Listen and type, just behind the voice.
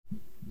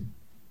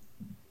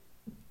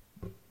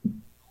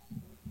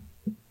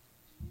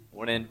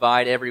want to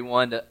invite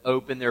everyone to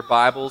open their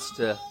Bibles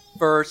to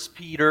 1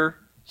 Peter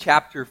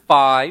chapter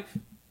 5.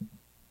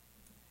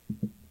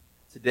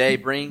 Today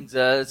brings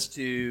us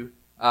to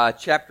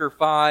chapter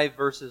 5,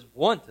 verses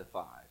 1 to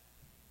 5.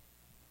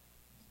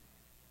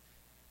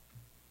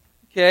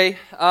 Okay,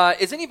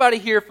 is anybody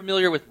here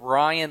familiar with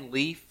Ryan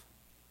Leaf?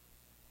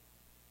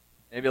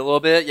 Maybe a little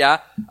bit,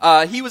 yeah.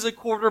 He was a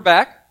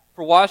quarterback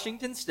for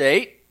Washington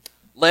State,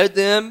 led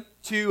them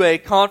to a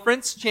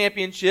conference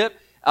championship.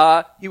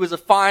 He was a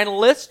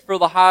finalist for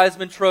the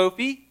Heisman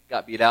Trophy,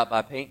 got beat out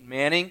by Peyton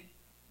Manning.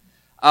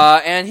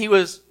 And he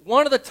was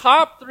one of the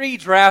top 3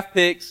 draft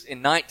picks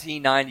in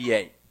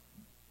 1998.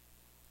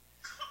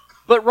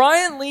 But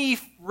Ryan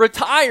Leaf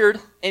retired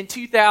in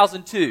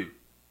 2002. It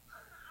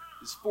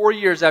was 4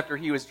 years after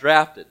he was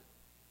drafted.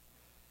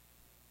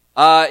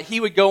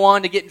 He would go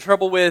on to get in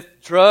trouble with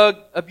drug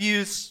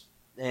abuse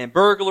and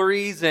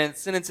burglaries and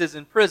sentences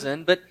in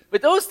prison.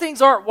 But those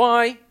things aren't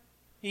why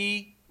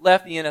he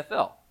left the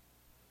NFL.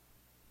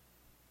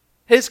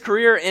 His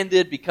career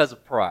ended because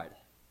of pride.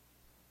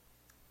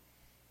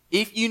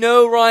 If you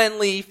know Ryan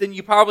Leaf, then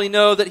you probably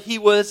know that he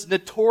was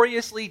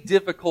notoriously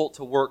difficult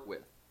to work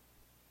with.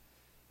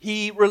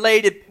 He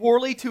related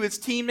poorly to his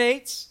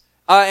teammates,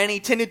 and he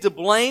tended to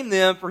blame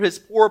them for his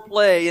poor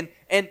play.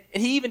 And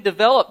he even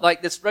developed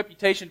like this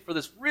reputation for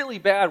this really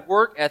bad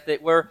work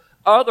ethic where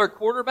other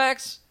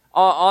quarterbacks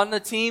on the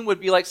team would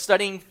be like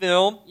studying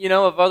film,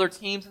 of other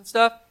teams and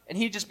stuff, and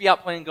he'd just be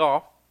out playing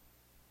golf.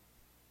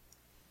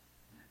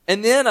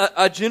 And then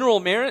a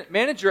general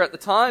manager at the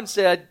time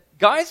said,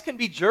 guys can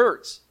be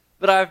jerks,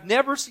 but I've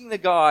never seen a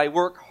guy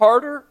work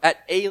harder at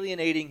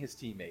alienating his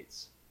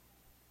teammates.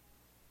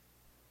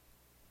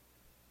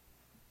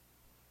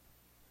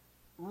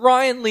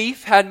 Ryan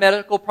Leaf had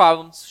medical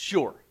problems,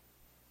 sure,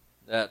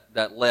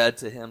 that led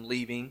to him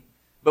leaving.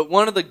 But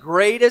one of the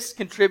greatest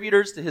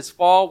contributors to his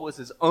fall was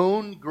his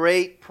own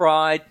great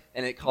pride,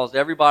 and it caused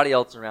everybody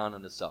else around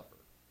him to suffer.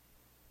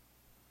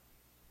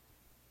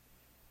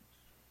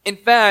 In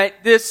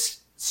fact,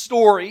 this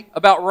story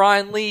about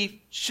Ryan Leaf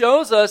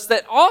shows us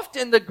that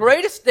often the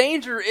greatest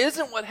danger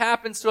isn't what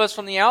happens to us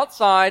from the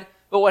outside,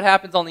 but what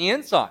happens on the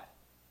inside.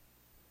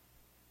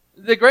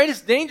 The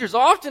greatest dangers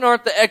often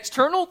aren't the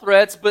external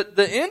threats, but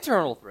the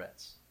internal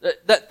threats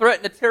that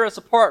threaten to tear us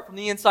apart from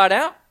the inside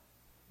out.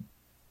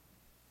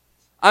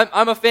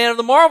 I'm a fan of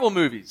the Marvel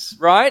movies,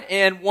 right?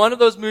 And one of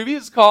those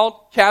movies is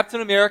called Captain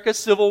America: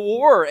 Civil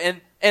War.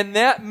 And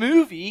that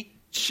movie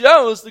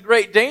shows the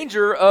great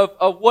danger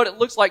of what it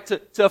looks like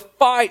to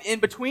fight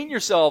in between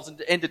yourselves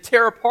and to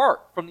tear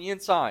apart from the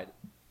inside.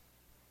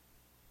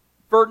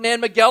 Ferdinand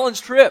Magellan's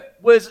trip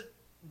was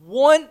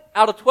 1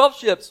 out of 12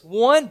 ships,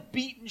 one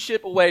beaten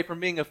ship away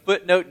from being a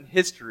footnote in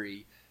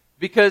history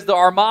because the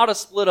Armada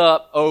split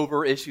up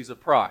over issues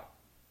of pride.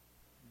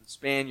 The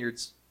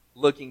Spaniards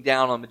looking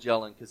down on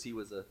Magellan because he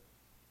was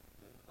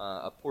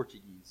a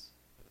Portuguese.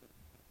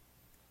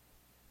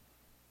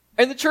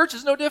 And the church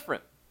is no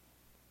different.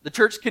 The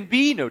church can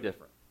be no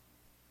different.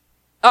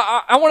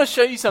 I want to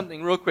show you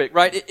something real quick,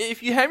 right?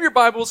 If you have your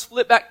Bibles,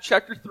 flip back to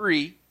chapter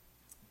 3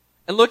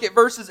 and look at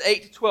verses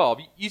 8 to 12.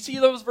 You see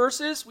those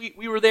verses?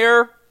 We were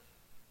there,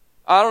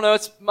 I don't know,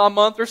 it's a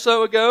month or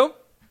so ago.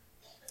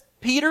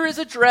 Peter is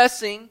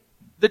addressing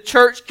the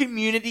church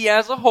community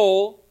as a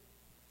whole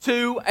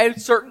to a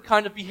certain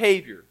kind of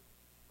behavior.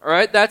 All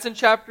right, that's in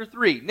chapter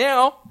 3.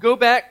 Now, go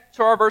back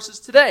to our verses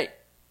today.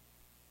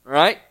 All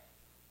right?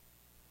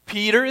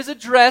 Peter is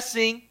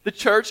addressing the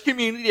church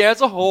community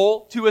as a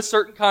whole to a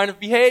certain kind of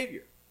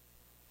behavior.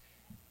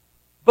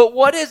 But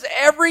what is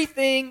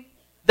everything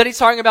that he's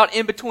talking about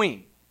in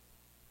between?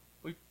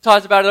 We've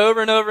talked about it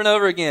over and over and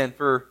over again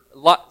for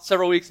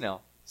several weeks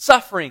now.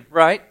 Suffering,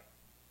 right?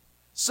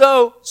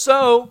 So,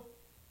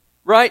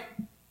 right?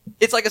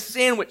 It's like a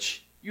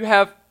sandwich. You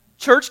have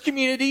church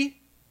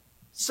community,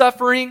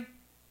 suffering,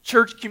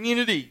 church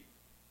community.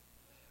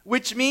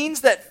 Which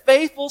means that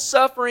faithful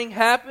suffering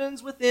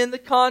happens within the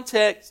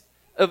context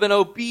of an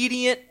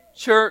obedient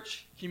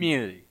church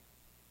community.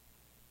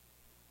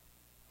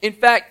 In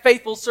fact,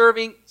 faithful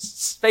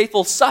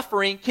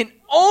suffering can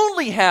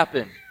only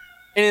happen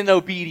in an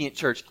obedient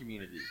church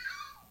community.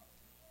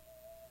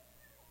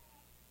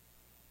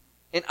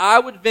 And I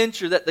would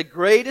venture that the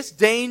greatest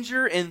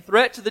danger and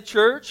threat to the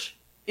church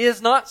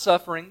is not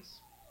sufferings,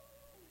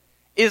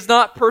 is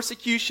not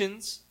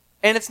persecutions,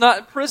 and it's not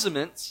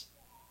imprisonments,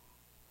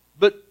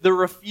 but the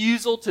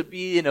refusal to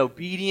be an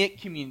obedient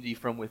community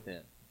from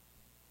within.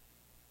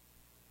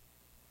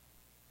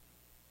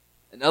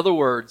 In other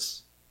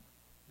words,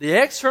 the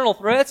external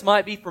threats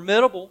might be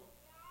formidable,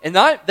 and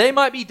they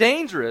might be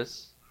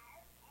dangerous,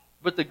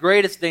 but the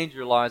greatest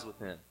danger lies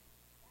within.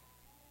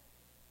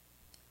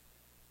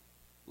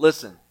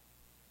 Listen,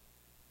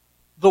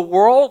 the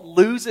world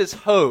loses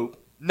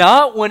hope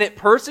not when it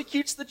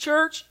persecutes the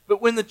church, but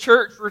when the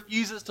church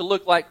refuses to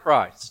look like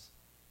Christ.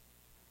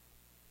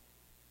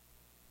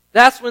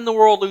 That's when the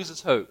world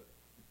loses hope.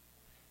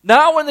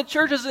 Not when the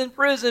church is in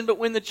prison, but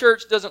when the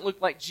church doesn't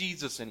look like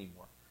Jesus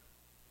anymore.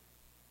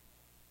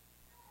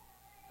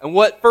 And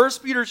what 1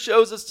 Peter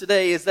shows us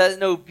today is that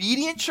an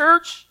obedient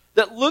church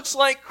that looks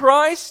like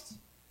Christ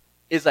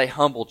is a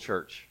humble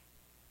church.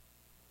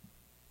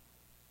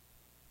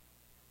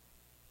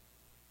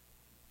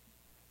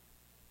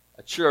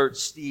 A church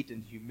steeped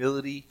in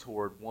humility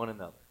toward one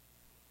another.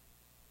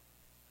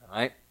 All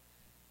right?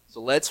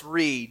 So let's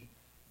read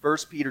 1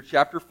 Peter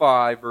chapter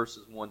 5,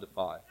 verses 1 to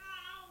 5.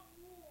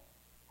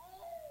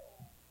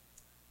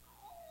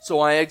 So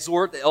I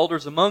exhort the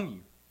elders among you,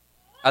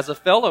 as a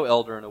fellow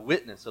elder and a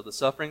witness of the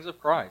sufferings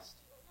of Christ,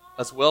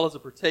 as well as a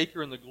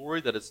partaker in the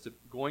glory that is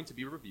going to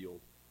be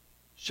revealed.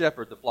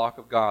 Shepherd the flock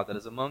of God that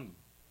is among you,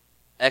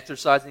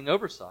 exercising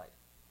oversight,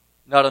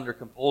 not under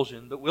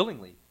compulsion, but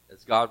willingly,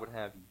 as God would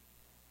have you.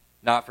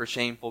 Not for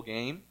shameful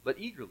gain, but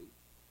eagerly.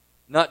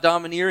 Not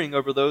domineering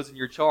over those in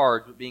your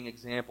charge, but being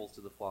examples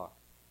to the flock.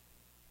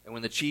 And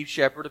when the chief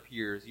shepherd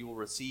appears, you will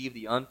receive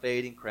the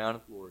unfading crown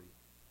of glory.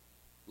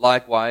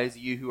 Likewise,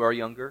 you who are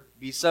younger,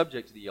 be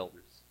subject to the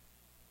elders.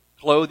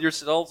 Clothe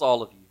yourselves,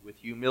 all of you, with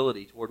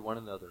humility toward one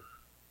another.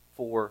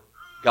 For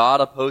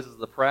God opposes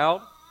the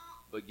proud,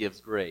 but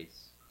gives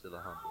grace to the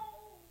humble.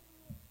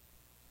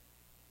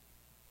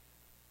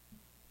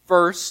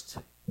 First,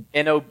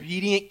 an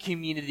obedient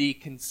community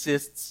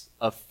consists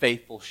of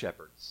faithful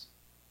shepherds.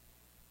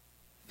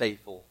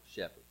 Faithful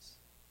shepherds.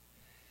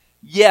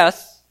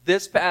 Yes,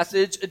 this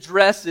passage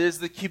addresses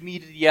the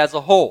community as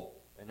a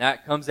whole. And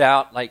that comes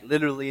out like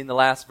literally in the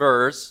last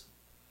verse.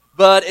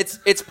 But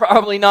it's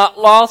probably not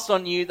lost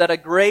on you that a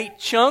great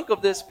chunk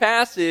of this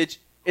passage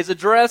is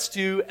addressed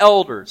to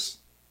elders.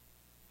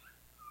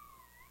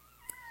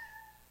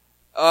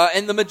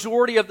 And the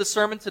majority of the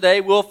sermon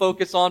today will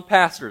focus on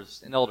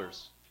pastors and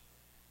elders.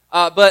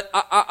 But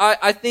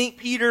I think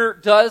Peter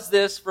does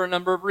this for a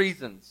number of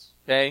reasons.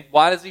 Okay,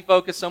 why does he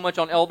focus so much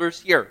on elders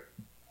here?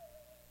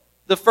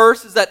 The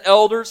first is that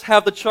elders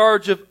have the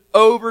charge of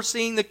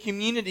overseeing the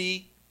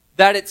community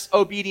that it's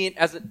obedient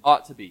as it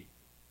ought to be.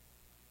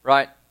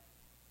 Right?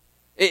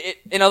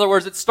 In other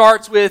words, it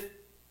starts with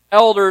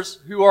elders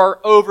who are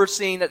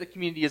overseeing that the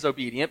community is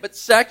obedient. But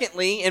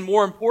secondly, and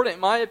more important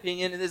in my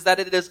opinion, is that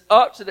it is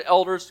up to the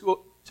elders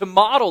to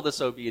model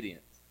this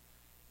obedience.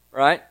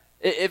 Right?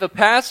 If a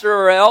pastor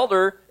or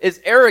elder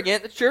is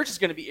arrogant, the church is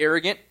going to be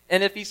arrogant.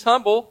 And if he's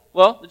humble,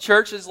 well, the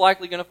church is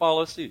likely going to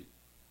follow suit.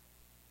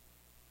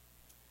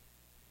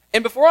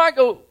 And before I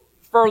go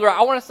further,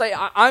 I want to say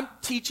I'm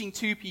teaching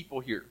two people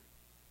here.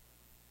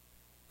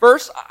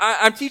 First,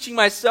 I'm teaching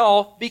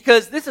myself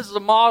because this is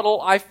a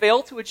model I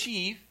failed to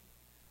achieve,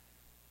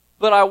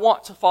 but I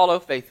want to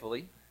follow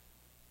faithfully.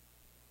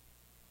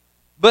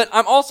 But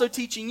I'm also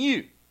teaching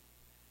you.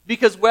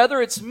 Because whether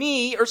it's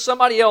me or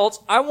somebody else,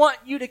 I want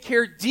you to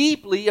care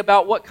deeply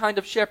about what kind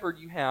of shepherd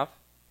you have.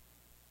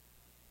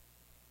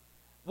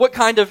 What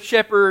kind of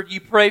shepherd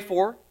you pray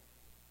for.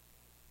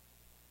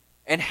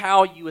 And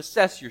how you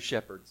assess your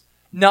shepherds.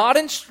 Not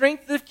in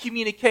strength of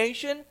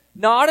communication,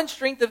 not in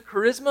strength of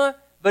charisma,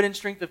 but in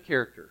strength of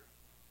character.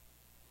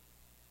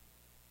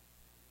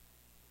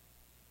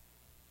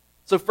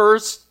 So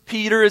first,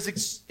 Peter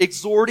is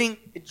exhorting,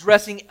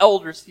 addressing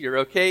elders here,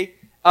 okay?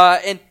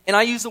 And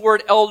I use the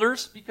word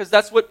elders because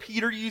that's what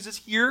Peter uses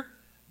here,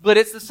 but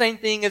it's the same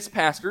thing as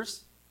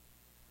pastors.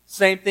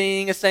 Same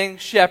thing as saying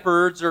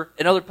shepherds, or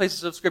in other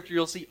places of Scripture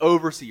you'll see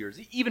overseers,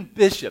 even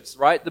bishops,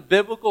 right? The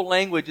biblical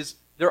language is,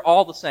 they're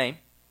all the same.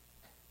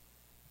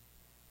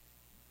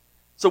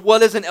 So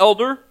what is an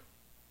elder?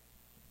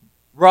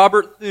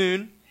 Robert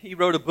Thune, he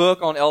wrote a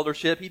book on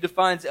eldership. He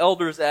defines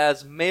elders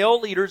as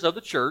male leaders of the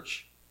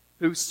church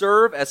who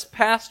serve as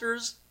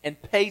pastors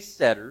and pace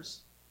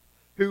setters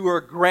who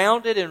are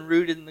grounded and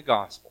rooted in the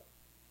gospel.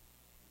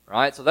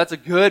 Right? So that's a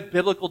good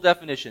biblical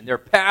definition. They're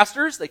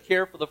pastors, they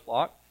care for the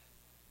flock.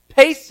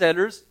 Pace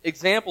setters,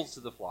 examples to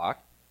the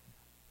flock,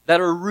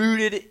 that are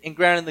rooted and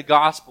grounded in the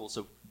gospel.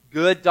 So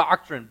good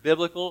doctrine,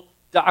 biblical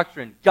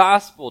doctrine,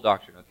 gospel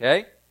doctrine,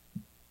 okay?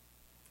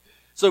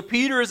 So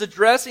Peter is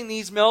addressing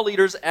these male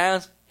leaders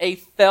as a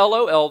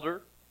fellow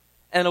elder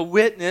and a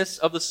witness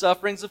of the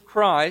sufferings of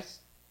Christ,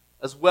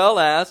 as well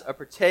as a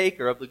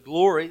partaker of the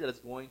glory that is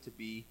going to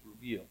be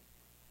revealed.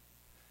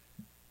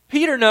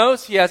 Peter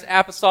knows he has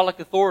apostolic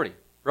authority,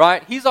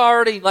 right? He's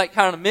already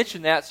kind of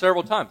mentioned that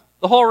several times.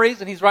 The whole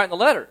reason he's writing the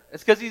letter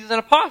is because he's an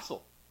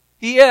apostle.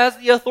 He has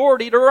the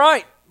authority to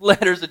write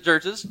letters to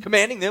churches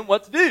commanding them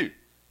what to do.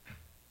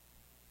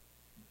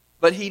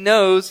 But he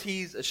knows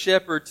he's a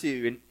shepherd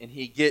too, and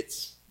he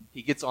gets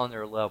on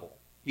their level.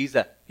 He's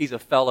a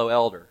fellow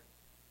elder.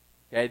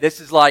 Okay, this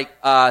is like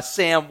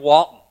Sam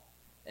Walton,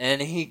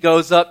 and he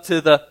goes up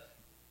to the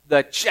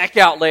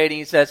checkout lady and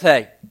he says,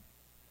 "Hey,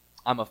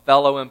 I'm a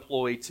fellow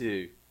employee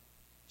too,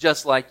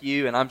 just like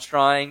you, and I'm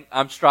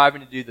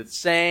striving to do the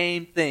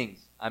same things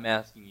I'm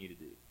asking you to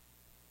do."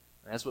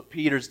 And that's what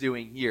Peter's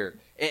doing here.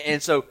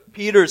 And so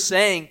Peter's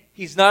saying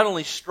he's not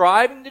only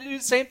striving to do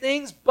the same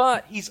things,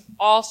 but he's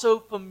also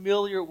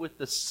familiar with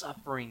the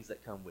sufferings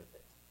that come with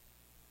it.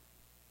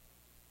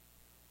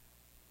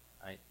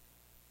 Right?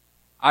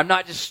 I'm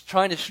not just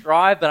trying to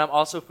strive, but I'm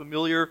also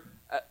familiar.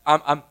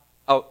 I'm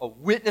a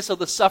witness of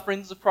the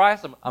sufferings of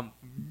Christ. I'm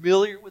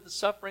familiar with the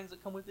sufferings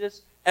that come with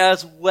this,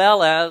 as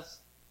well as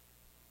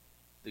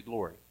the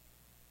glory.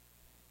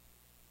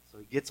 So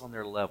he gets on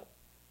their level.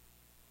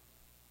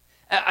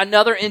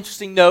 Another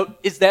interesting note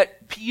is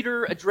that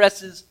Peter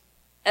addresses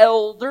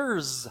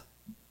elders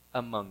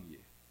among you.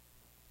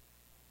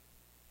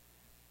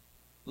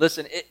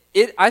 Listen,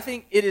 I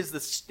think it is the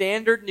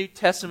standard New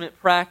Testament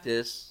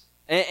practice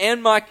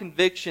and my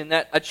conviction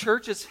that a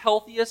church is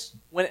healthiest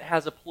when it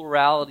has a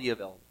plurality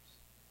of elders,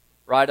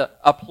 right?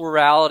 A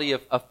plurality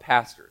of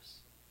pastors.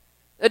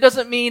 That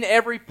doesn't mean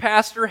every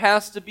pastor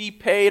has to be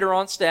paid or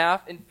on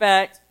staff. In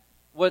fact,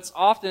 what's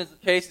often is the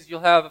case is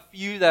you'll have a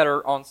few that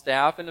are on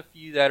staff and a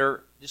few that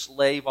are just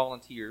lay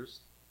volunteers.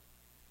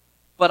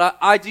 But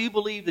I do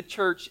believe the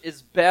church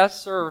is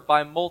best served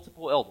by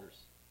multiple elders.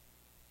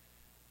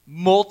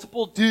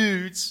 Multiple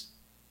dudes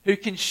who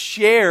can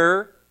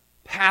share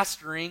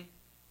pastoring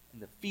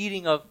and the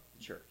feeding of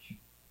the church.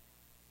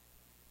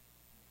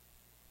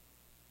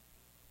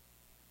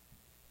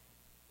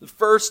 The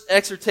first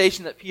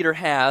exhortation that Peter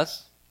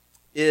has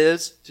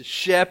is to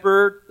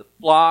shepherd the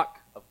flock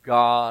of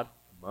God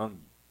among you.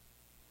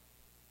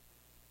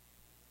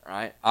 All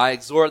right? I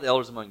exhort the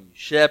elders among you.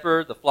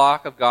 Shepherd the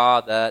flock of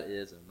God that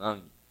is among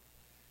you.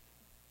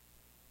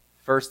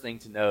 First thing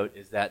to note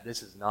is that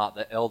this is not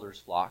the elders'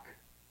 flock.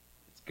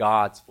 It's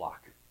God's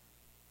flock.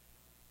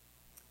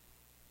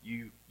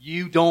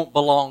 You don't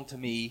belong to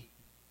me.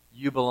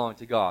 You belong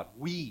to God.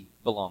 We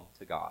belong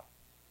to God.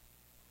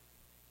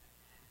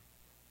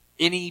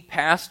 Any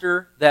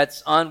pastor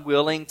that's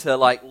unwilling to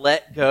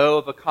let go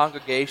of a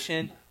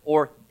congregation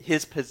or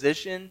his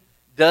position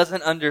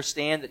doesn't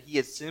understand that he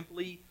is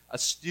simply a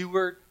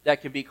steward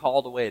that can be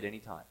called away at any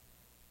time.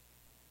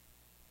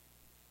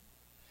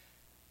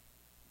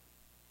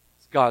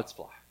 It's God's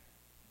flock.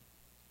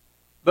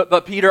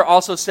 But Peter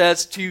also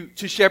says to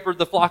shepherd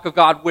the flock of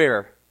God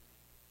where?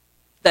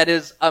 That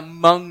is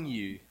among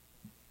you.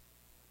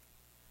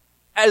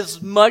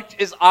 As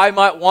much as I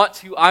might want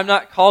to, I'm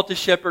not called to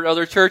shepherd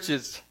other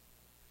churches.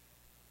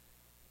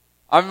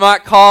 I'm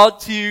not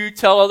called to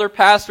tell other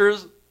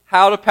pastors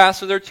how to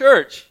pastor their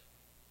church.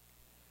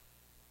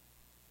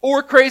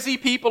 Or crazy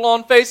people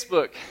on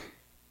Facebook.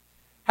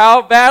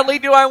 How badly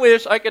do I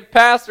wish I could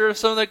pastor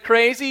some of the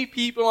crazy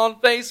people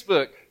on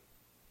Facebook.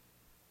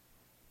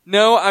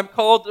 No, I'm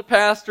called to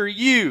pastor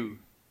you.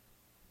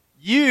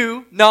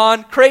 You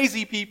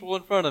non-crazy people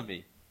in front of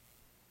me.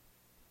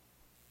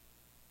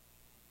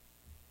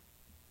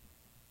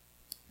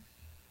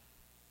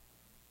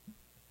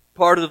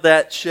 Part of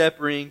that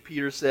shepherding,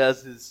 Peter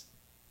says, is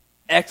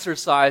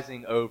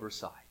exercising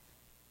oversight.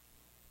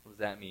 What does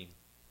that mean?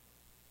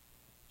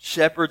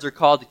 Shepherds are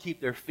called to keep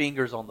their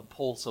fingers on the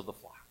pulse of the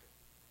flock.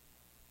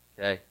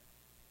 Okay?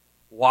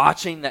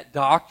 Watching that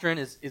doctrine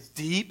is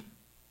deep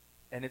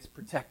and it's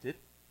protected.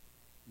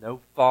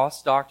 No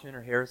false doctrine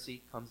or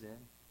heresy comes in.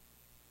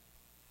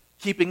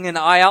 Keeping an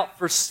eye out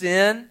for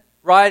sin,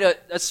 right?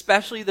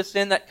 Especially the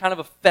sin that kind of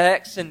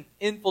affects and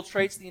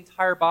infiltrates the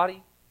entire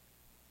body.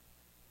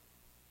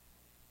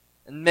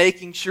 And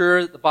making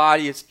sure that the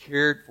body is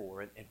cared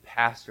for and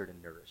pastored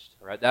and nourished.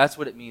 All right? That's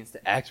what it means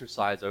to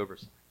exercise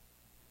oversight.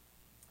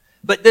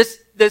 But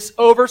this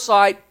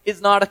oversight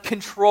is not a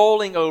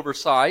controlling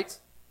oversight.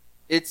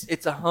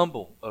 It's a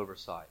humble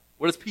oversight.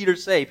 What does Peter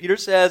say? Peter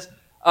says,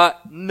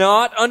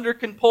 not under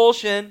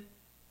compulsion,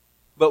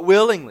 but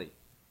willingly,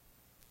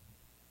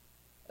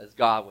 as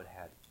God would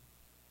have it.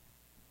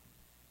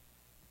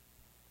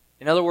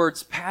 In other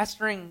words,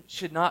 pastoring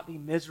should not be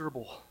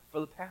miserable for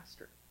the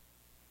pastor.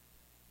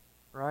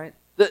 Right?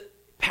 The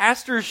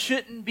pastors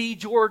shouldn't be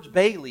George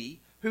Bailey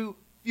who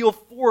feel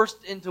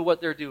forced into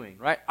what they're doing,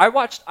 right? I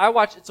watched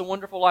It's a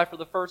Wonderful Life for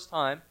the first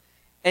time,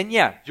 and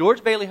yeah,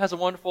 George Bailey has a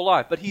wonderful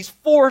life, but he's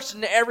forced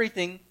into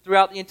everything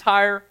throughout the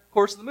entire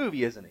course of the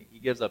movie, isn't he? He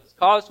gives up his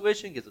college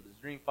tuition, gives up his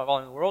dream of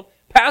following the world.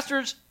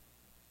 Pastors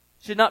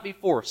should not be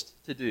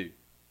forced to do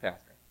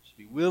pastoring. Should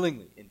be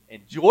willingly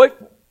and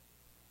joyful.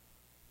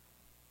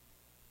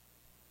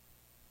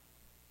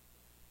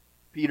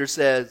 Peter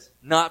says,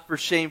 not for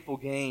shameful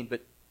gain,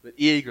 but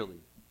eagerly.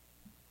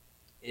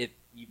 If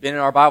you've been in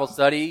our Bible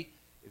study,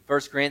 in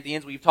 1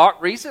 Corinthians, we've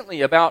talked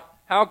recently about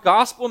how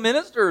gospel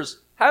ministers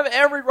have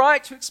every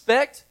right to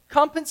expect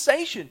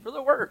compensation for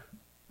the work.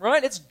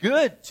 Right? It's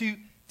good to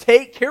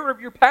take care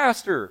of your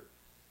pastor.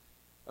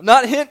 I'm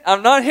not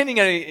hinting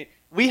at anything.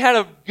 We had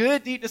a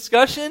good, deep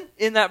discussion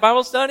in that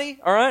Bible study.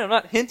 All right? I'm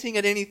not hinting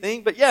at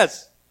anything, but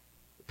yes,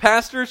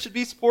 pastors should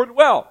be supported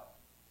well.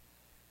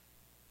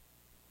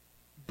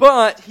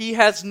 But he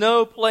has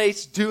no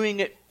place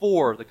doing it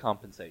for the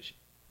compensation.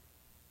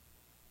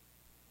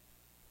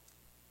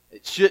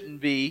 It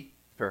shouldn't be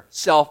for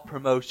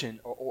self-promotion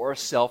or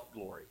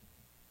self-glory.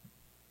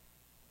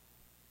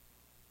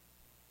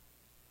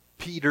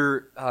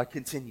 Peter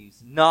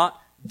continues, not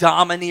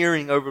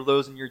domineering over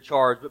those in your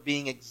charge, but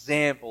being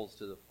examples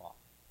to the flock.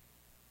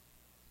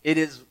 It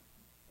is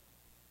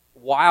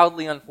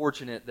wildly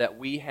unfortunate that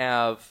we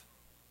have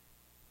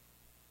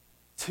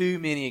too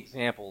many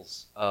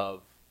examples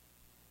of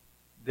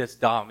this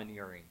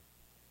domineering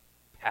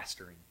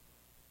pastoring.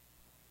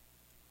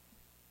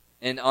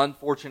 And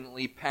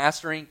unfortunately,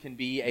 pastoring can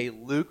be a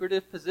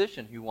lucrative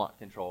position who want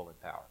control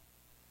and power.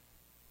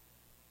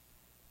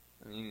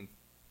 I mean,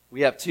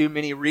 we have too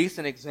many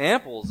recent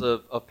examples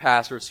of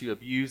pastors who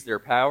abuse their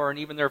power and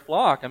even their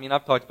flock. I mean,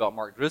 I've talked about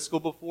Mark Driscoll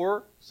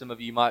before. Some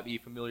of you might be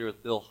familiar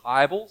with Bill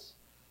Hybels,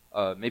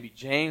 maybe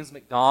James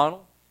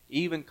McDonald,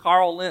 even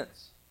Carl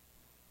Lentz.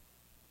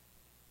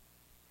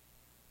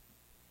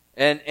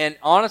 And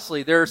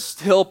honestly, there are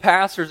still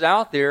pastors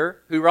out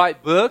there who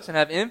write books and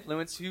have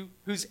influence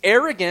whose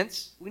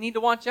arrogance we need to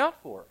watch out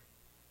for.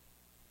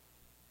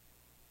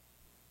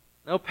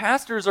 No,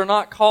 pastors are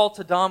not called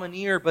to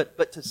domineer,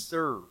 but to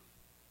serve.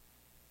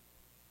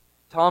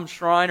 Tom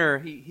Schreiner,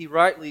 he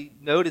rightly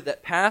noted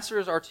that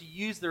pastors are to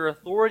use their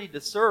authority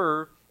to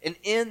serve, and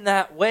in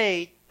that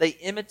way, they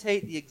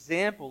imitate the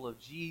example of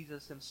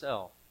Jesus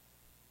himself.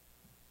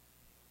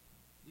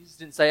 Jesus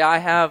didn't say, I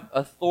have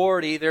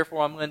authority,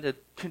 therefore I'm going to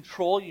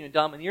control you and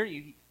domineer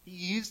you. He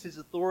used his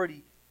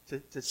authority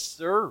to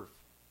serve.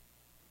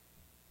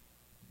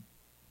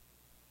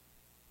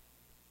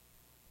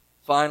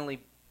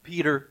 Finally,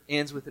 Peter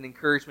ends with an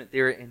encouragement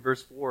there in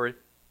verse 4.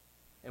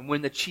 And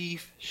when the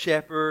chief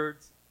shepherd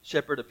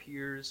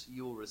appears,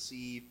 you will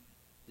receive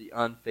the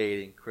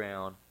unfading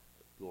crown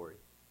of glory.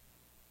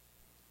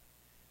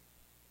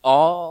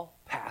 All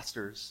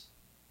pastors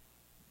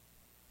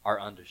are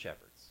under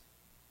shepherds.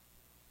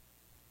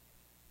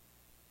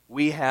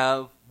 We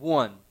have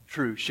one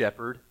true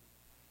shepherd,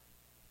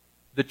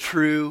 the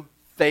true,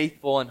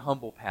 faithful, and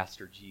humble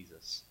pastor,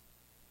 Jesus.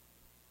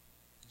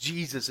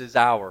 Jesus is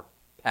our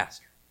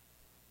pastor.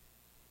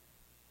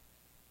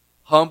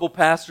 Humble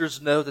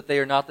pastors know that they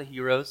are not the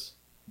heroes.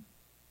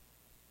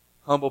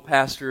 Humble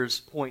pastors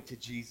point to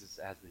Jesus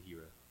as the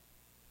hero.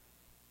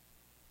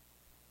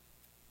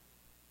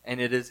 And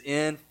it is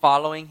in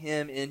following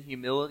him in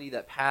humility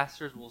that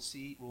pastors will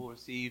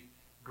receive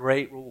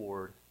great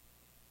reward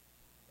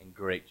and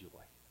great joy.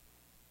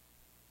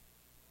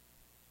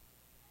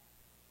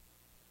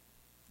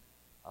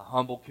 A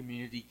humble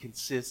community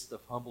consists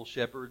of humble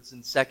shepherds.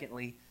 And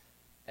secondly,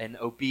 an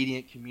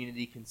obedient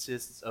community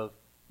consists of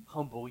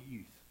humble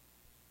youth.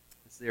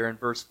 It's there in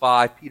verse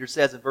 5. Peter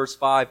says in verse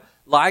 5,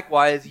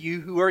 likewise,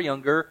 you who are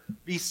younger,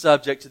 be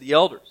subject to the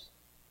elders.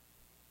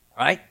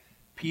 All right?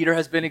 Peter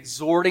has been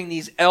exhorting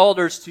these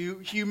elders to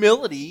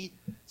humility,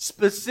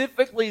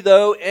 specifically,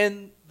 though,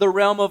 in the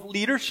realm of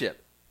leadership.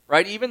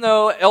 Right? Even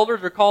though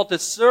elders are called to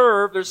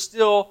serve, they're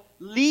still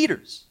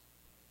leaders.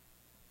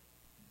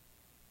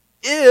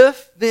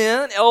 If,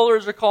 then,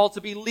 elders are called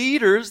to be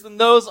leaders, then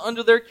those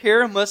under their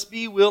care must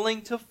be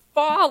willing to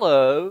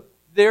follow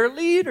their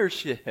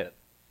leadership.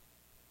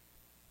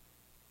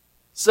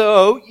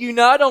 So, you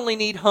not only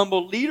need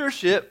humble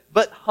leadership,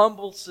 but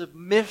humble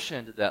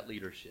submission to that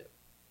leadership.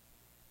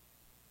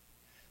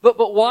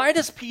 But why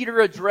does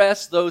Peter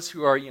address those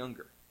who are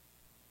younger?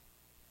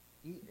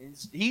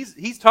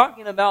 He's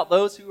talking about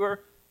those who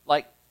are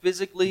like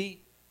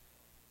physically,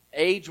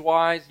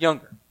 age-wise,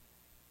 younger.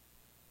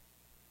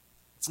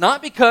 It's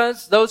not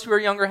because those who are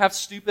younger have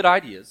stupid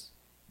ideas.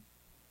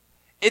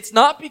 It's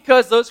not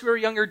because those who are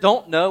younger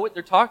don't know what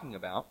they're talking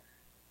about.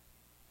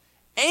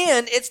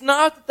 And it's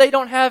not that they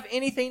don't have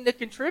anything to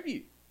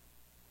contribute.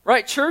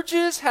 Right?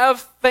 Churches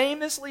have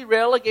famously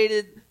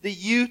relegated the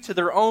youth to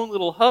their own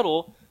little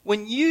huddle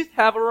when youth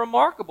have a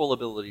remarkable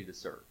ability to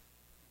serve.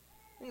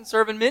 They can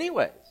serve in many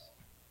ways.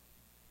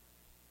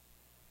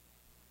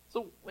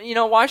 So,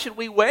 why should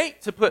we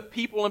wait to put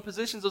people in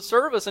positions of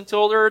service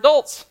until they're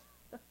adults?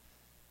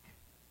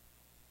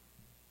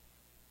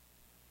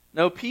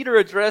 No, Peter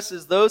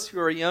addresses those who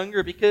are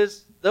younger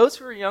because those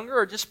who are younger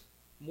are just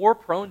more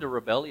prone to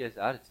rebellious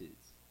attitudes.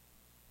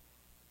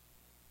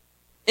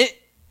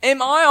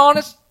 Am I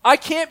honest? I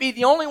can't be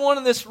the only one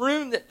in this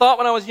room that thought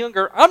when I was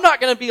younger, I'm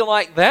not going to be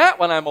like that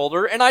when I'm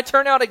older, and I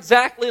turn out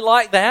exactly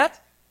like that.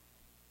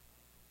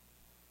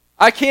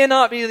 I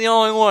cannot be the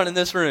only one in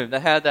this room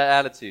that had that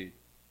attitude.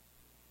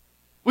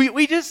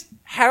 We just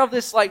have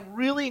this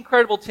really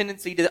incredible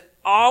tendency to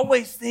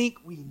always think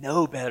we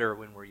know better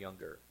when we're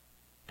younger.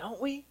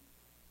 Don't we?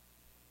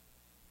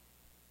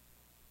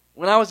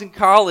 When I was in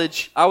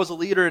college, I was a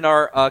leader in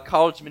our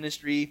college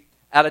ministry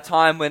at a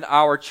time when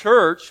our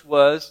church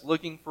was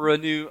looking for a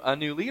new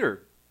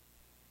leader.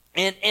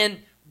 And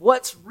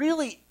what's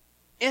really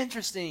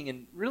interesting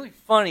and really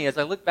funny as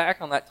I look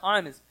back on that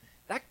time is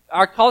that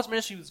our college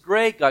ministry was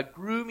great. God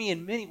grew me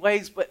in many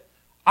ways, but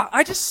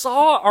I just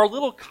saw our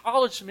little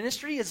college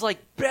ministry as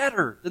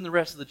better than the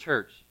rest of the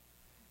church.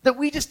 That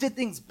we just did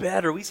things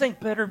better. We sang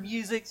better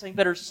music, sang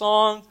better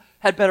songs,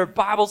 had better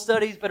Bible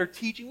studies, better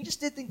teaching. We just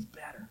did things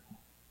better.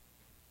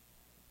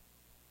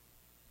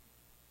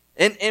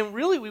 And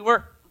really we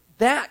weren't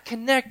that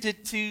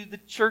connected to the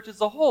church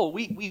as a whole.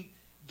 We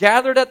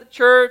gathered at the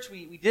church,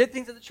 we did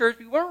things at the church,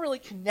 we weren't really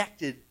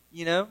connected,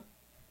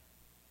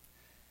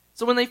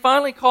 So when they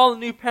finally called a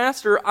new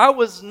pastor, I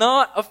was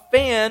not a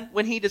fan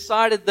when he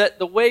decided that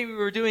the way we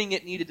were doing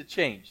it needed to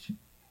change.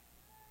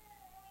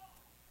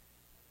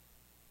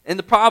 And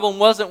the problem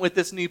wasn't with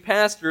this new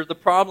pastor. The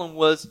problem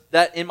was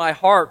that in my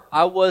heart,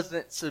 I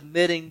wasn't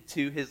submitting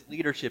to his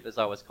leadership as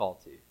I was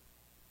called to.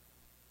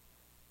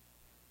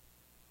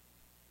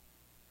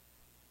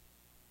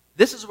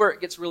 This is where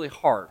it gets really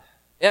hard.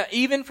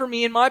 Even for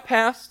me in my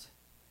past,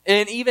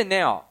 and even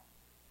now.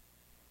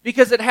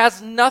 Because it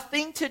has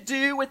nothing to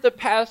do with the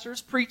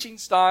pastor's preaching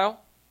style.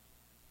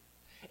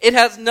 It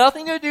has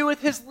nothing to do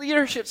with his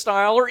leadership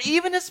style or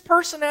even his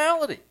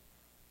personality.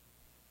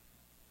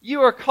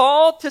 You are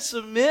called to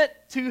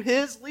submit to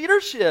his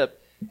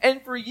leadership.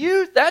 And for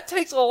you, that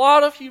takes a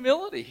lot of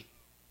humility.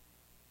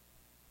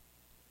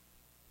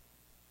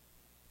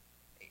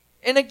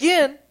 And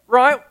again,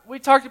 right, we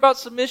talked about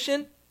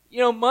submission,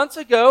 months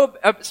ago,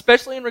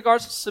 especially in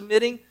regards to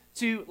submitting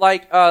to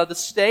the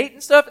state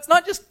and stuff. It's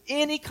not just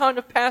any kind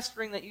of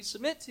pastoring that you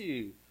submit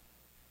to.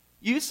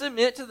 You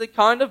submit to the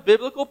kind of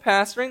biblical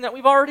pastoring that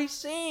we've already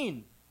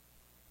seen.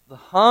 The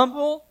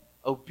humble,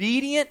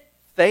 obedient,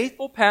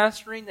 faithful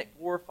pastoring that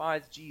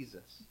glorifies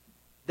Jesus.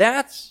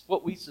 That's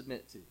what we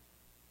submit to.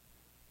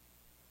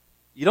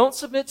 You don't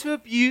submit to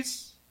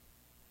abuse.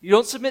 You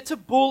don't submit to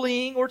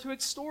bullying or to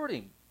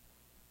extorting.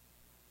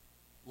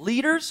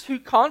 Leaders who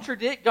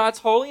contradict God's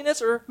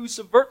holiness or who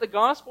subvert the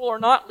gospel are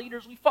not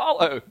leaders we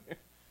follow.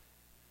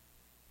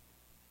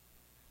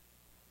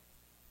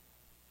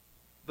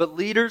 But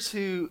leaders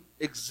who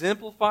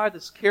exemplify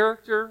this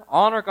character,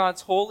 honor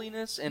God's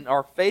holiness, and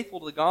are faithful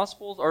to the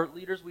gospels are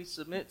leaders we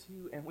submit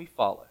to and we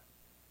follow.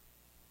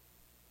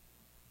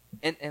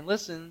 And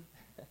listen,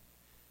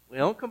 we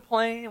don't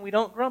complain and we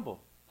don't grumble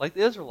like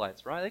the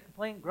Israelites, right? They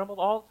complained and grumbled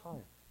all the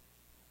time.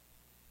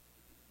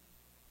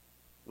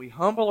 We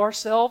humble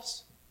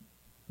ourselves.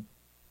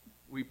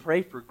 We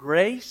pray for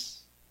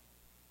grace,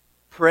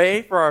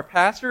 pray for our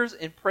pastors,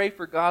 and pray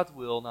for God's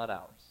will, not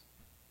ours.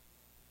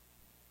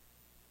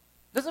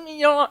 Doesn't mean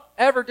you don't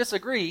ever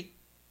disagree.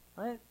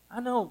 Right? I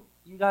know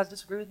you guys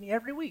disagree with me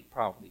every week,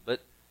 probably,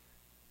 but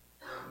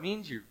it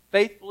means you're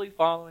faithfully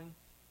following,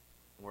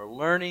 and we're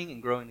learning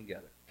and growing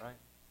together, right?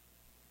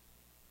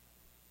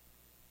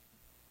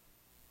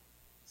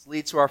 This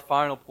leads to our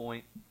final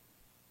point.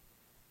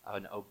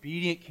 An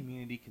obedient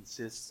community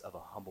consists of a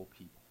humble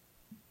people.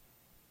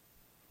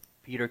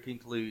 Peter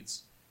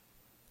concludes,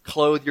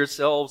 "Clothe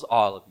yourselves,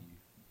 all of you,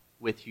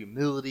 with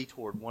humility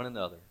toward one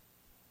another."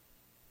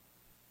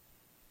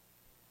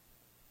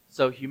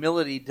 So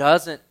humility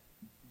doesn't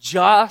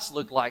just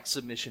look like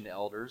submission to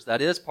elders. That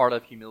is part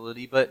of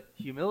humility, but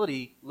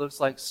humility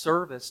looks like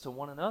service to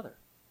one another.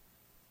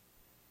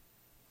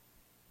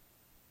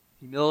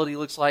 Humility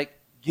looks like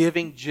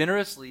giving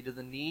generously to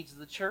the needs of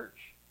the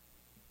church.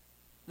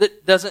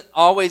 That doesn't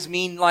always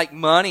mean like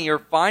money or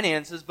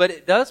finances, but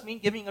it does mean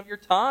giving of your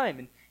time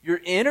and your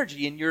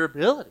energy and your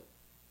ability.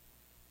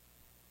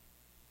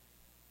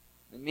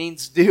 It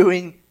means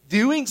doing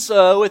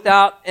so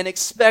without an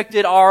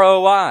expected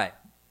ROI.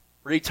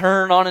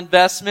 Return on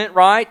investment,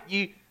 right?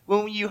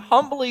 When you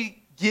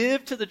humbly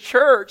give to the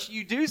church,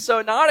 you do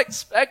so not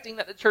expecting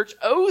that the church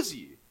owes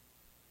you.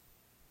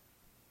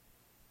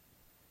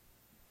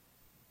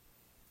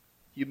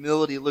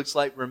 Humility looks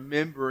like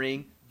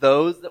remembering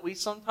those that we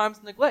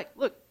sometimes neglect.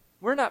 Look,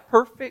 we're not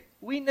perfect.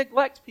 We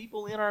neglect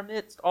people in our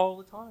midst all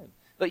the time.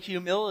 But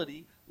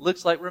humility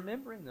looks like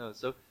remembering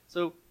those.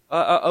 So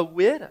a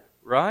widow,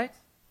 right,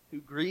 who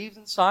grieves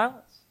in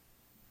silence.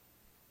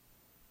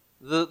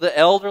 The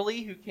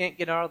elderly who can't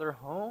get out of their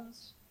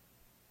homes.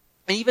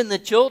 Even the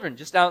children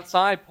just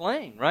outside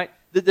playing, right?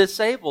 The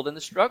disabled and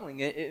the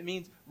struggling. It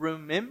means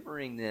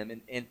remembering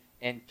them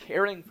and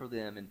caring for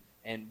them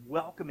and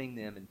welcoming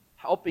them and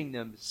helping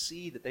them to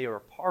see that they are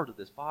a part of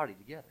this body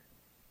together.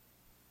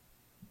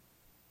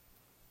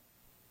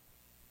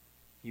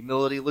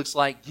 Humility looks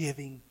like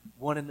giving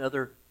one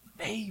another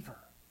favor.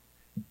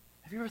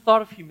 Have you ever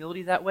thought of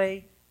humility that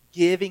way?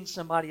 Giving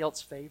somebody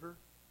else favor?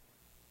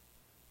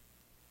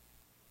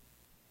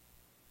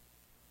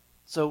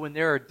 So when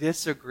there are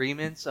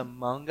disagreements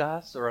among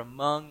us or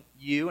among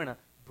you and a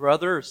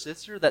brother or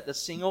sister, that the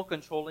single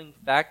controlling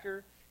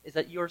factor is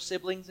that you are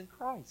siblings in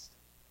Christ.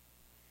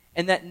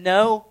 And that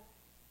no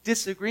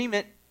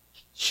disagreement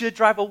should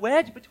drive a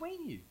wedge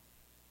between you.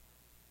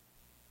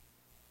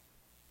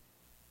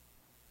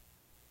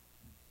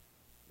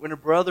 When a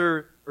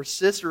brother or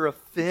sister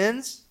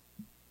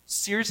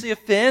seriously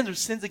offends or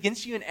sins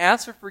against you and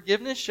asks for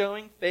forgiveness,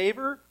 showing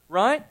favor,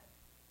 right?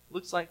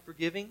 Looks like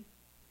forgiving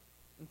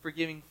and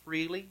forgiving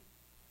freely.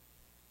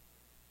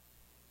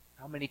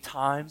 How many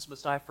times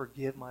must I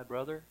forgive my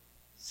brother?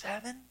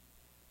 7?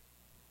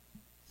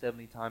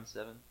 70 times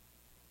 7.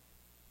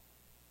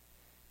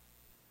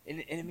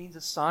 And it means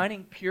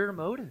assigning pure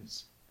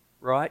motives,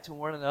 right, to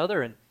one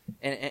another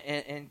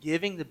and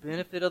giving the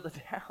benefit of the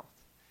doubt.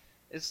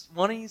 If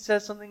one of you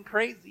says something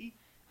crazy,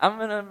 I'm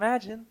going to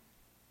imagine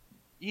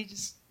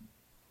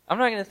I'm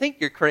not going to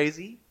think you're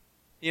crazy.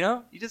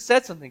 You just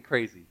said something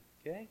crazy,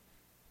 okay?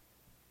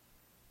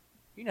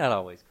 You're not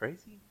always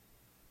crazy.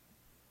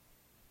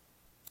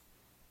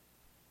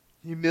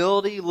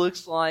 Humility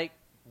looks like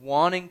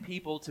wanting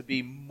people to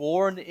be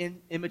more in the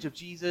image of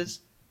Jesus,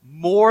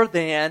 more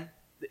than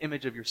the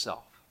image of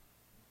yourself.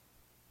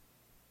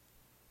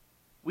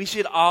 We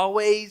should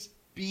always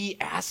be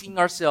asking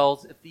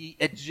ourselves if the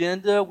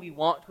agenda we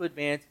want to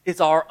advance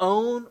is our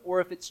own or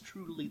if it's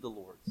truly the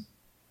Lord's.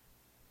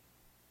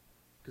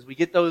 Because we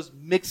get those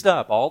mixed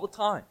up all the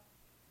time.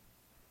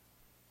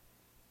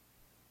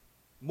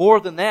 More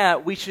than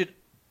that,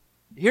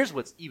 here's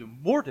what's even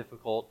more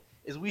difficult,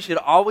 is we should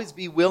always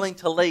be willing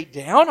to lay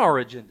down our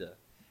agenda.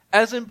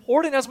 As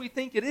important as we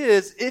think it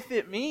is, if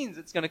it means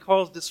it's going to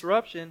cause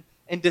disruption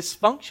and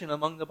dysfunction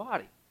among the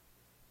body.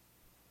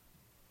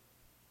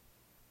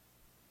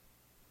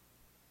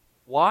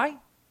 Why?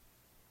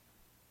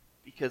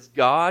 Because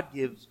God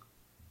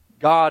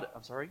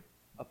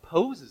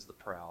opposes the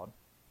proud,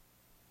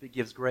 but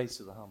gives grace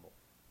to the humble.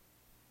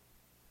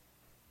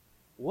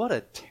 What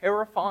a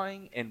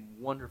terrifying and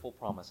wonderful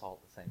promise all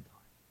at the same time.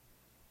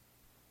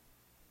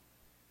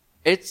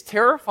 It's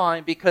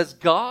terrifying because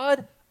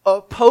God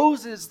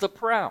opposes the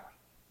proud.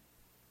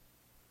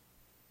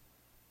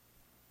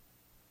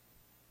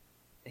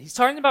 He's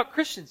talking about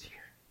Christians here.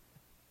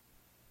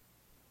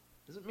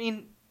 Doesn't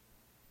mean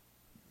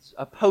he's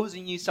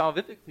opposing you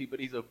salvifically, but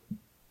he's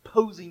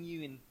opposing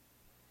you in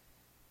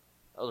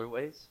other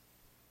ways.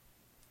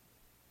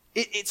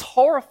 It's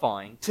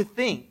horrifying to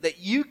think that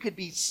you could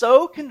be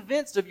so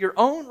convinced of your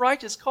own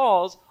righteous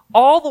cause,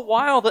 all the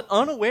while that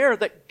unaware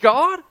that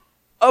God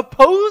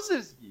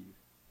opposes you.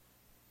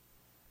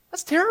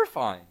 That's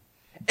terrifying.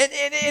 And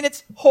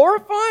it's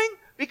horrifying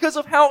because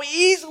of how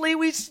easily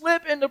we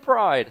slip into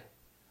pride.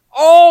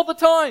 All the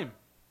time.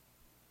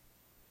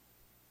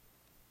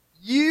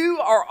 You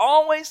are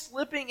always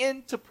slipping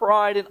into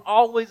pride and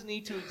always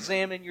need to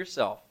examine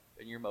yourself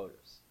and your motives.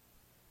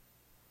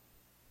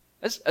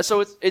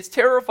 So it's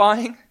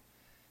terrifying,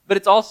 but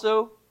it's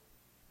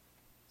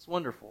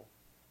wonderful.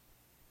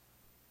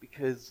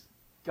 Because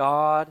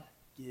God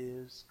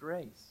gives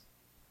grace.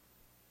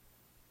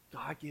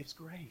 God gives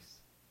grace.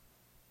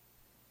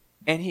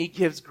 And He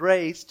gives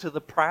grace to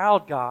the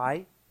proud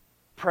guy,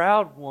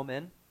 proud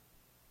woman,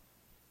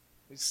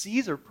 who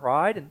sees her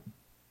pride and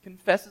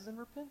confesses and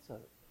repents of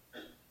it.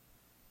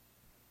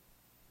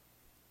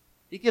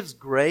 He gives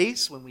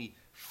grace when we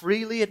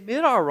freely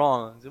admit our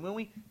wrongs and when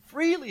we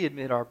freely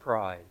admit our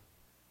pride.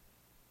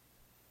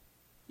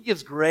 He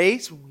gives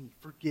grace when we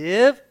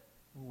forgive,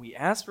 when we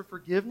ask for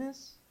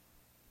forgiveness.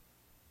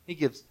 He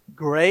gives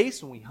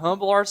grace when we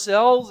humble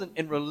ourselves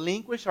and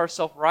relinquish our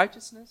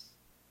self-righteousness.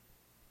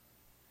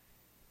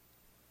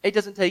 It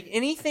doesn't take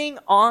anything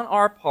on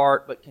our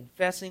part but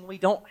confessing we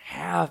don't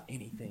have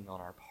anything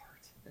on our part.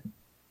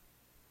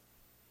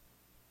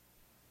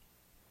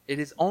 It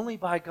is only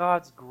by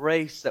God's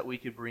grace that we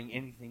could bring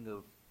anything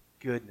of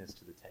goodness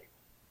to the table.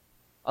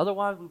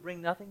 Otherwise, we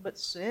bring nothing but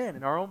sin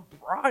and our own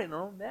pride and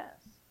our own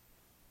mess.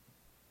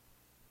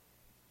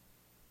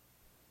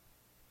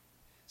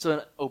 So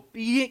an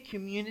obedient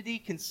community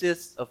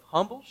consists of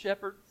humble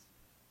shepherds,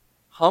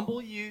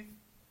 humble youth,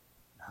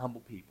 and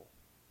humble people.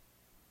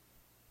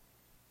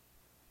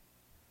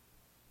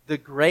 The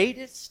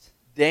greatest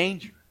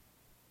danger,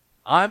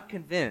 I'm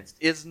convinced,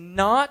 is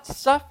not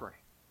suffering.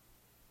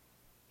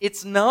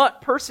 It's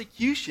not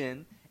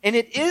persecution, and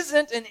it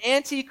isn't an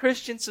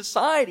anti-Christian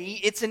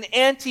society. It's an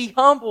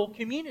anti-humble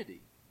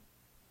community.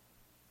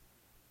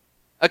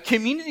 A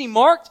community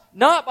marked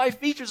not by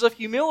features of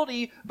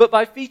humility, but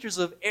by features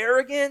of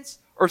arrogance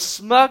or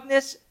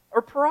smugness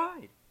or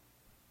pride.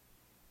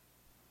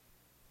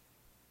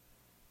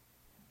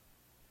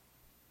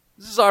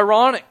 This is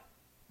ironic.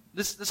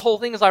 This whole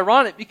thing is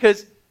ironic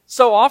because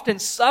so often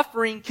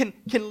suffering can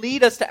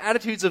lead us to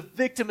attitudes of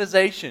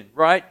victimization,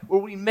 right? Where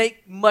we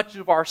make much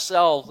of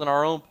ourselves and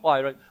our own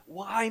plight, right?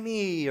 Why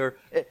me? Or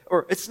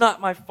it's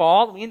not my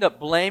fault. We end up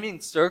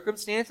blaming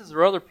circumstances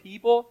or other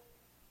people.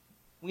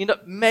 We end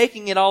up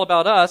making it all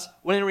about us,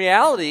 when in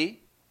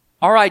reality,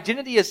 our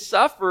identity as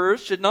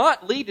sufferers should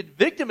not lead to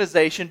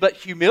victimization, but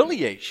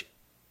humiliation.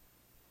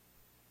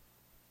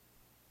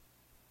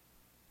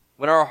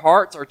 When our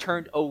hearts are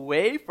turned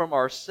away from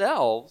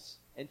ourselves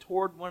and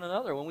toward one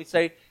another, when we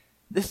say,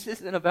 this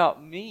isn't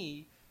about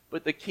me,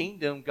 but the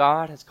kingdom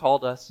God has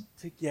called us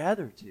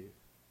together to.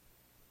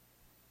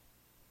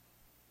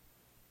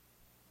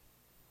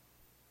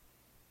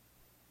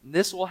 And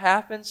this will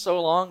happen so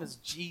long as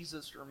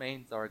Jesus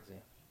remains our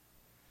example.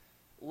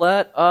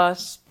 Let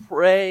us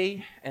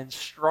pray and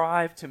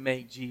strive to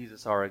make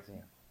Jesus our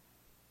example.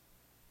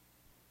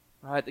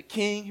 Right? The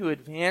King who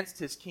advanced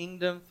His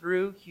kingdom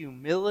through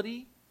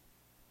humility,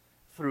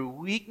 through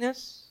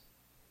weakness,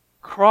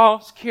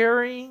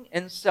 cross-carrying,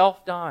 and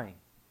self-dying.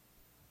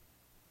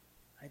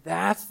 Right?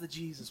 That's the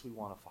Jesus we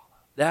want to follow.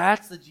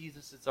 That's the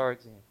Jesus that's our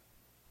example.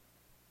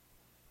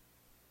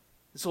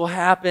 This will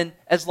happen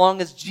as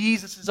long as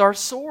Jesus is our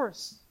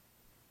source.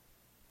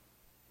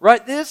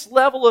 Right? This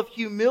level of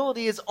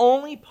humility is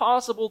only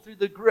possible through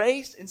the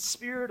grace and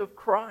Spirit of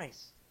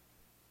Christ.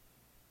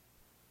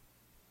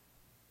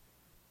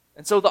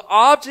 And so the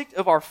object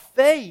of our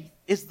faith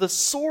is the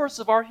source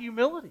of our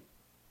humility.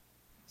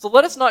 So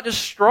let us not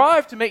just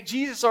strive to make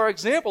Jesus our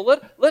example.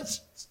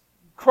 Let's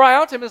cry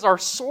out to Him as our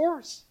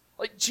source.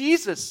 Like,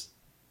 Jesus,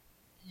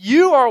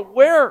 You are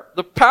where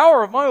the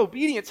power of my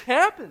obedience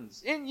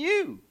happens, in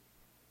you.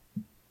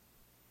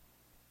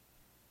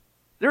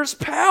 There's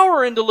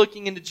power into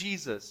looking unto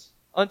Jesus,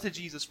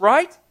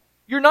 right?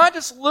 You're not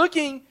just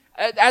looking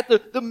at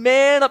the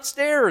man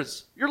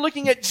upstairs. You're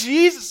looking at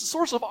Jesus, the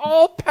source of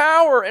all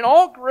power and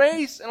all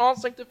grace and all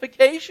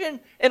sanctification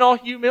and all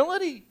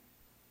humility.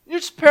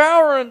 There's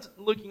power in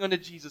looking unto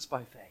Jesus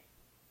by faith.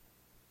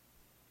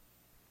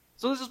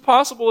 So this is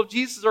possible if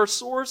Jesus is our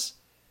source,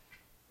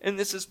 and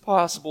this is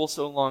possible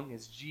so long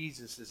as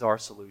Jesus is our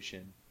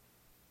solution.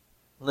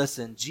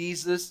 Listen,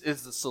 Jesus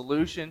is the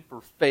solution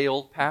for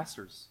failed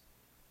pastors.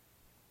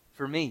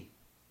 For me.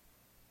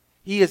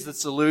 He is the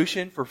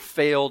solution for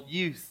failed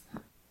youth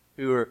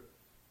who are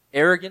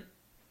arrogant,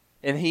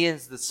 and He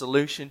is the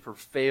solution for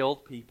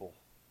failed people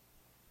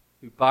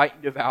who bite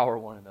and devour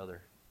one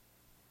another.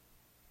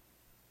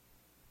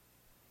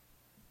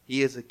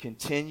 He is a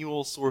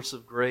continual source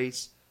of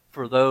grace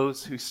for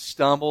those who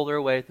stumble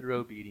their way through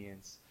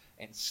obedience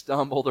and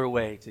stumble their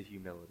way to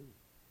humility.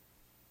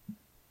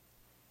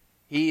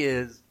 He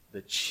is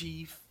the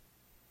chief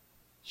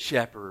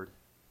shepherd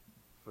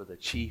for the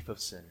chief of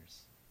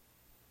sinners,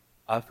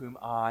 of whom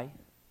I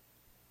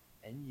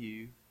and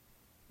you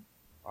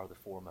are the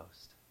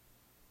foremost.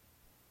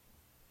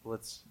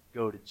 Let's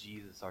go to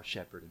Jesus, our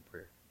shepherd, in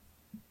prayer.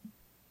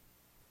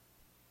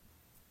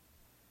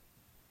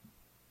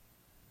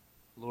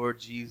 Lord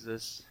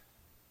Jesus,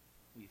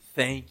 we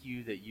thank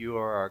you that you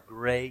are our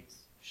great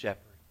shepherd.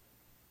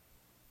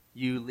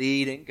 You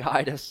lead and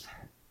guide us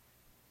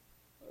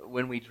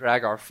when we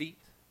drag our feet,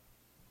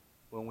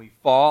 when we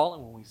fall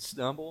and when we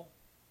stumble.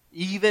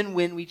 Even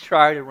when we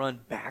try to run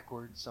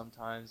backwards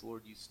sometimes,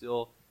 Lord, you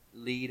still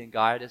lead and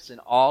guide us.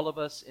 And all of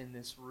us in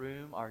this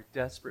room are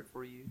desperate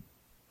for you.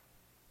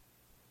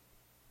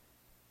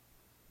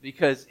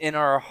 Because in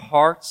our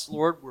hearts,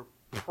 Lord, we're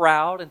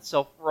proud and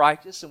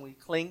self-righteous, and we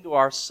cling to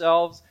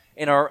ourselves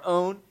and our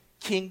own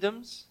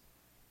kingdoms.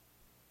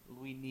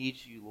 We need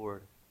you,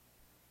 Lord,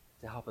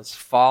 to help us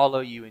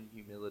follow you in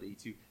humility,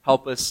 to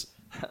help us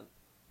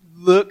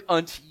look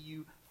unto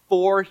you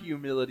for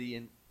humility,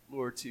 and,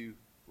 Lord, to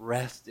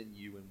rest in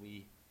you when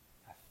we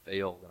have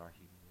failed in our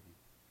humility.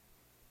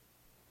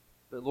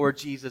 But Lord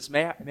Jesus,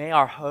 may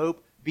our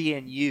hope be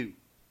in you,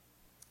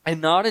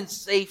 and not in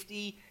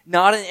safety,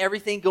 not in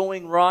everything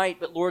going right,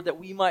 but Lord, that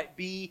we might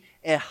be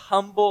a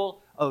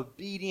humble,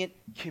 obedient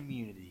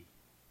community.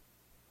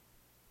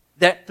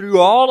 That through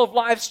all of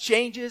life's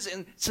changes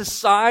and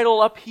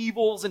societal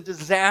upheavals and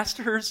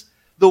disasters,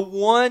 the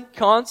one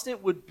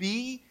constant would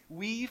be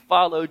we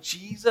follow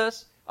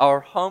Jesus, our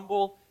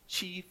humble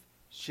chief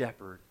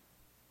shepherd.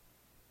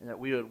 And that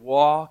we would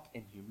walk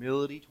in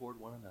humility toward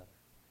one another.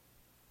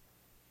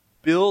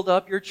 Build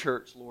up your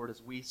church, Lord,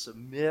 as we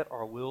submit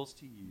our wills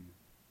to you.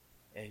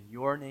 In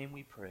your name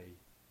we pray.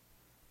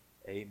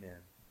 Amen.